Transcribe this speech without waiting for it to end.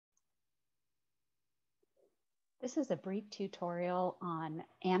This is a brief tutorial on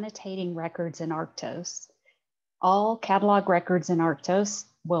annotating records in Arctos. All catalog records in Arctos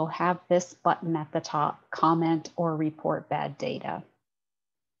will have this button at the top, comment or report bad data.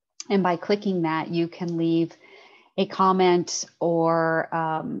 And by clicking that, you can leave a comment or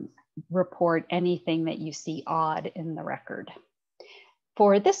report anything that you see odd in the record.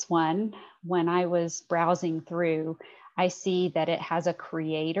 For this one, when I was browsing through, I see that it has a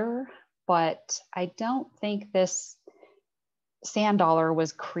creator, but I don't think this sand dollar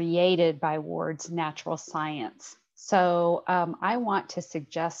was created by Ward's Natural Science. So I want to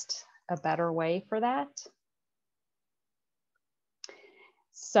suggest a better way for that.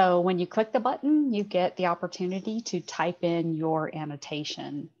 So when you click the button, you get the opportunity to type in your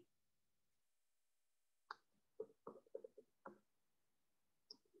annotation.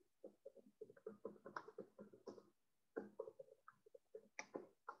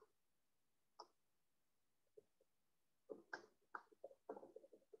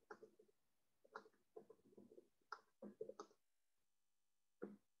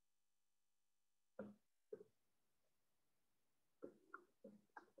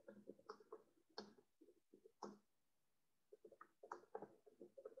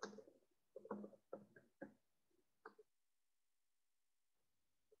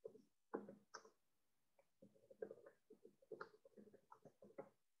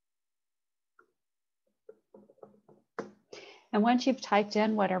 And once you've typed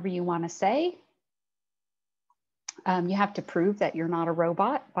in whatever you want to say, you have to prove that you're not a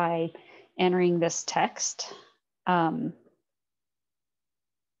robot by entering this text.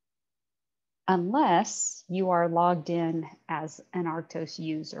 Unless you are logged in as an Arctos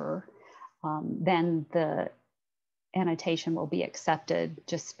user, then the annotation will be accepted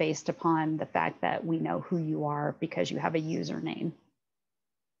just based upon the fact that we know who you are because you have a username.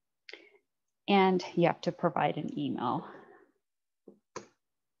 And you have to provide an email.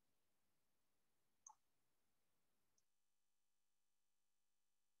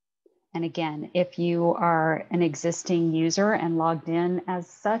 And again, if you are an existing user and logged in as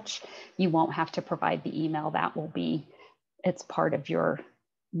such, you won't have to provide the email. That will be, it's part of your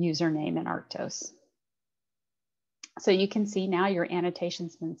username in Arctos. So you can see now your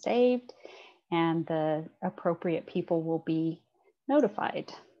annotation's been saved and the appropriate people will be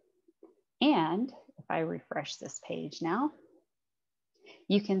notified. And if I refresh this page now,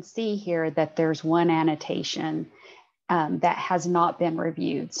 you can see here that there's one annotation that has not been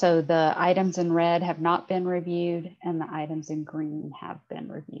reviewed. So the items in red have not been reviewed and the items in green have been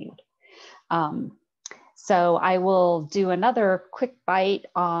reviewed. So I will do another quick bite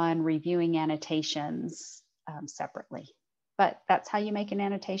on reviewing annotations separately, but that's how you make an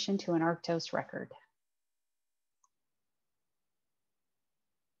annotation to an Arctos record.